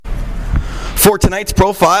For tonight's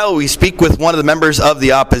profile, we speak with one of the members of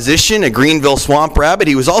the opposition, a Greenville Swamp Rabbit.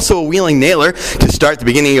 He was also a Wheeling Nailer to start the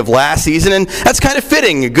beginning of last season, and that's kind of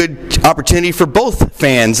fitting. A good opportunity for both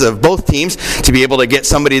fans of both teams to be able to get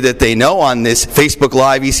somebody that they know on this Facebook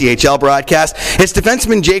Live ECHL broadcast. It's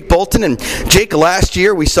defenseman Jake Bolton. And Jake, last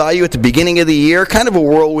year we saw you at the beginning of the year, kind of a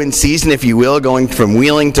whirlwind season, if you will, going from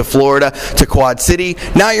Wheeling to Florida to Quad City.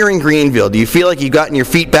 Now you're in Greenville. Do you feel like you've gotten your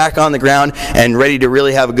feet back on the ground and ready to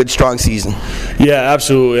really have a good, strong season? Yeah,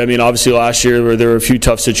 absolutely. I mean, obviously last year there were a few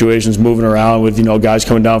tough situations moving around with, guys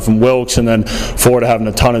coming down from Wilkes and then Florida having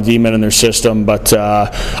a ton of D-men in their system. But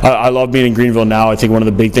I love being in Greenville now. I think one of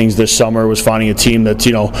the big things this summer was finding a team that,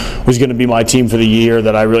 was going to be my team for the year,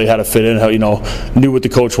 that I really had to fit in, knew what the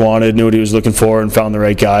coach wanted, knew what he was looking for, and found the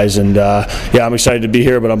right guys. And, I'm excited to be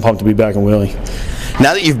here, but I'm pumped to be back in Wheeling.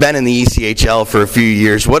 Now that you've been in the ECHL for a few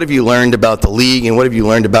years, what have you learned about the league and what have you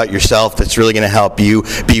learned about yourself that's really going to help you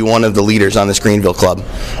be one of the leaders on this Greenville club?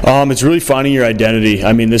 It's really finding your identity.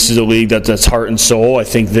 I mean, this is a league that's heart and soul. I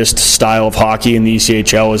think this style of hockey in the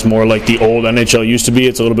ECHL is more like the old NHL used to be.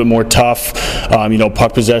 It's a little bit more tough.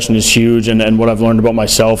 Puck possession is huge, and what I've learned about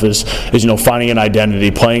myself is finding an identity,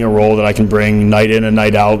 playing a role that I can bring night in and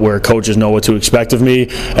night out where coaches know what to expect of me,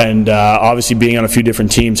 and obviously being on a few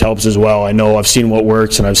different teams helps as well. I know I've seen what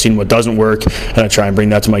works and I've seen what doesn't work, and I try and bring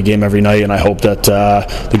that to my game every night, and I hope that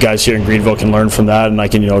the guys here in Greenville can learn from that, and I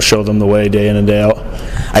can show them the way day in and day out.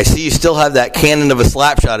 I see you still have that cannon of a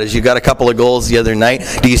slap shot as you got a couple of goals the other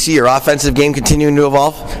night. Do you see your offensive game continuing to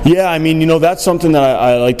evolve? Yeah, I mean, that's something that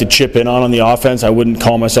I like to chip in on the offense. I wouldn't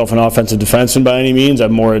call myself an offensive defenseman by any means.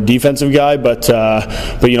 I'm more a defensive guy, but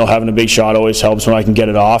having a big shot always helps when I can get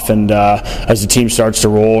it off, and as the team starts to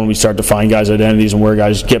roll and we start to find guys' identities and where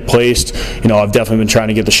guys get placed, I've definitely been trying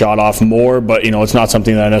to get the shot off more, but it's not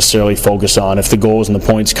something that I necessarily focus on. If the goals and the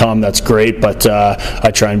points come, that's great, but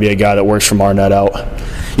I try and be a guy that works from our net out.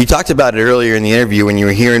 You talked about it earlier in the interview when you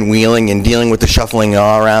were here in Wheeling and dealing with the shuffling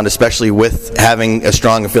all around, especially with having a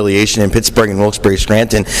strong affiliation in Pittsburgh and Wilkes-Barre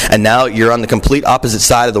Scranton, and now you're on the complete opposite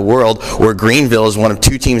side of the world where Greenville is one of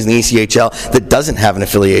two teams in the ECHL that doesn't have an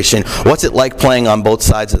affiliation. What's it like playing on both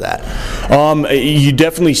sides of that? You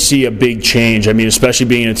definitely see a big change. I mean, especially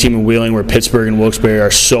being in a team in Wheeling where Pittsburgh and Wilkes-Barre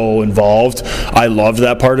are so involved. I love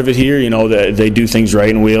that part of it here. They do things right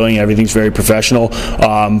in Wheeling. Everything's very professional.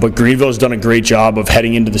 But Greenville's done a great job of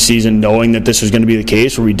heading into the season knowing that this was going to be the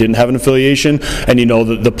case where we didn't have an affiliation. And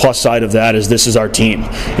the plus side of that is this is our team.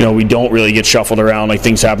 We don't really get shuffled around like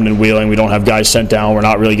things happen in Wheeling. We don't have guys sent down. We're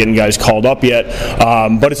not really getting guys called up yet.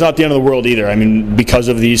 But it's not the end of the world either. I mean, because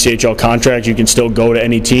of the ECHL contract, you can still go to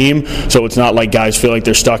any team. So it's not like guys feel like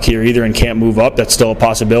they're stuck here either and can't move up. That's still a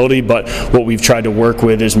possibility. But what we've tried to work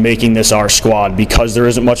with is making this our squad because there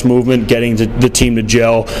isn't much movement, getting the team to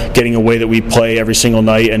gel, getting a way that we play every single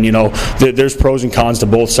night. And, there's pros and cons to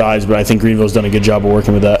both sides, but I think Greenville's done a good job of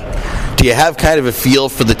working with that. Do you have kind of a feel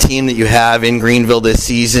for the team that you have in Greenville this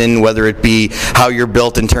season, whether it be how you're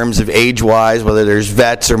built in terms of age-wise, whether there's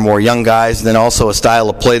vets or more young guys, and then also a style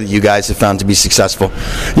of play that you guys have found to be successful?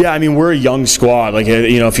 Yeah, I mean, we're a young squad. Like,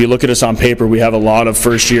 if you look at us on paper, we have a lot of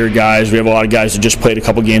first-year guys. We have a lot of guys that just played a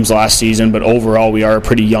couple games last season, but overall we are a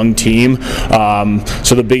pretty young team.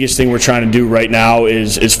 So the biggest thing we're trying to do right now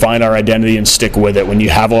is find our identity and stick with it. When you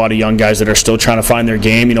have a lot of young guys that are still trying to find their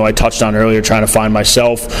game, I touched on earlier trying to find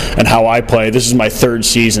myself and how I play. This is my third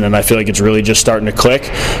season, and I feel like it's really just starting to click.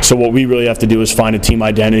 So what we really have to do is find a team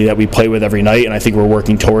identity that we play with every night, and I think we're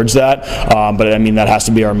working towards that. But I mean, that has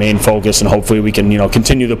to be our main focus, and hopefully we can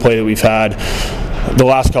continue the play that we've had the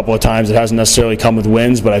last couple of times. It hasn't necessarily come with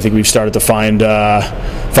wins, but I think we've started to find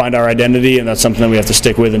our identity, and that's something that we have to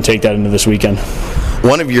stick with and take that into this weekend.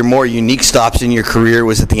 One of your more unique stops in your career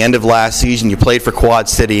was at the end of last season. You played for Quad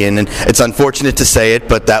City, and it's unfortunate to say it,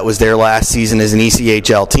 but that was their last season as an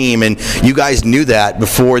ECHL team, and you guys knew that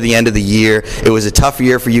before the end of the year. It was a tough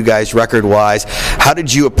year for you guys record-wise. How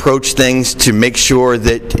did you approach things to make sure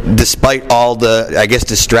that despite all the,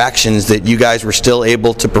 distractions, that you guys were still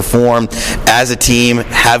able to perform as a team,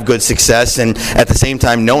 have good success, and at the same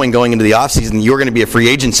time knowing going into the offseason you were going to be a free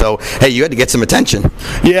agent, so, hey, you had to get some attention?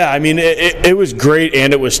 Yeah, I mean, it was great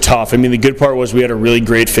and it was tough. I mean, the good part was we had a really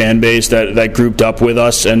great fan base that grouped up with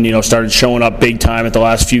us and, started showing up big time at the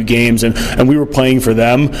last few games, and we were playing for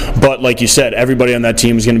them. But like you said, everybody on that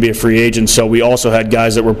team is going to be a free agent, so we also had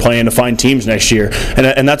guys that were playing to find teams next year.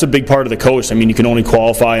 And that's a big part of the coast. I mean, you can only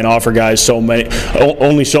qualify and offer guys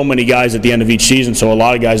only so many guys at the end of each season, so a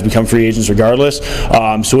lot of guys become free agents regardless.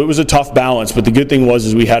 So it was a tough balance, but the good thing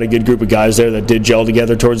was we had a good group of guys there that did gel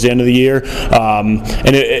together towards the end of the year.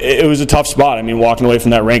 And it was a tough spot. I mean, walking walking away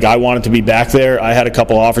from that rink, I wanted to be back there. I had a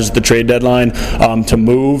couple offers at the trade deadline to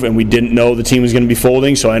move, and we didn't know the team was going to be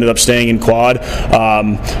folding, so I ended up staying in Quad.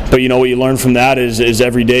 But what you learn from that is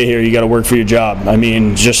every day here you got to work for your job. I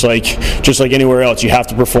mean, just like anywhere else, you have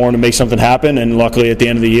to perform to make something happen. And luckily, at the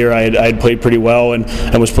end of the year, I had played pretty well and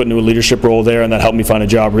was put into a leadership role there, and that helped me find a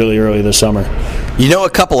job really early this summer. You know, a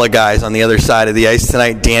couple of guys on the other side of the ice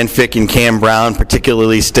tonight, Dan Fick and Cam Brown,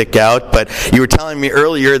 particularly stick out. But you were telling me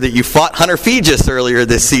earlier that you fought Hunter Fegis earlier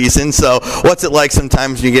this season. So what's it like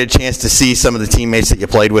sometimes when you get a chance to see some of the teammates that you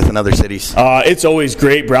played with in other cities? It's always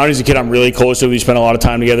great. Brownie's a kid I'm really close to. We spent a lot of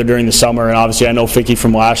time together during the summer, and obviously I know Ficky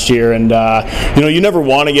from last year. And you never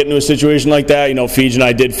want to get into a situation like that. Fege and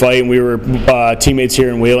I did fight, and we were teammates here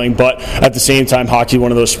in Wheeling. But at the same time, hockey is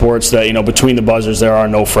one of those sports that between the buzzers there are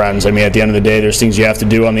no friends. I mean, at the end of the day, there's things you have to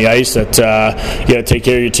do on the ice that you got to take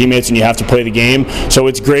care of your teammates, and you have to play the game. So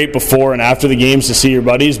it's great before and after the games to see your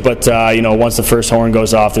buddies. But once the first horn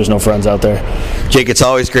goes off, there's no friends out there. Jake, it's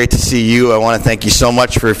always great to see you. I want to thank you so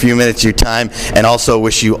much for a few minutes of your time, and also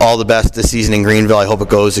wish you all the best this season in Greenville. I hope it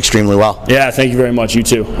goes extremely well. Yeah, thank you very much. You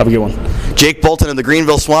too. Have a good one. Jake Bolton of the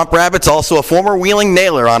Greenville Swamp Rabbits, also a former Wheeling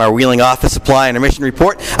Nailer on our Wheeling Office Supply Intermission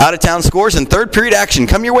Report. Out-of-town scores and third period action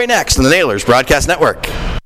come your way next on the Nailers Broadcast Network.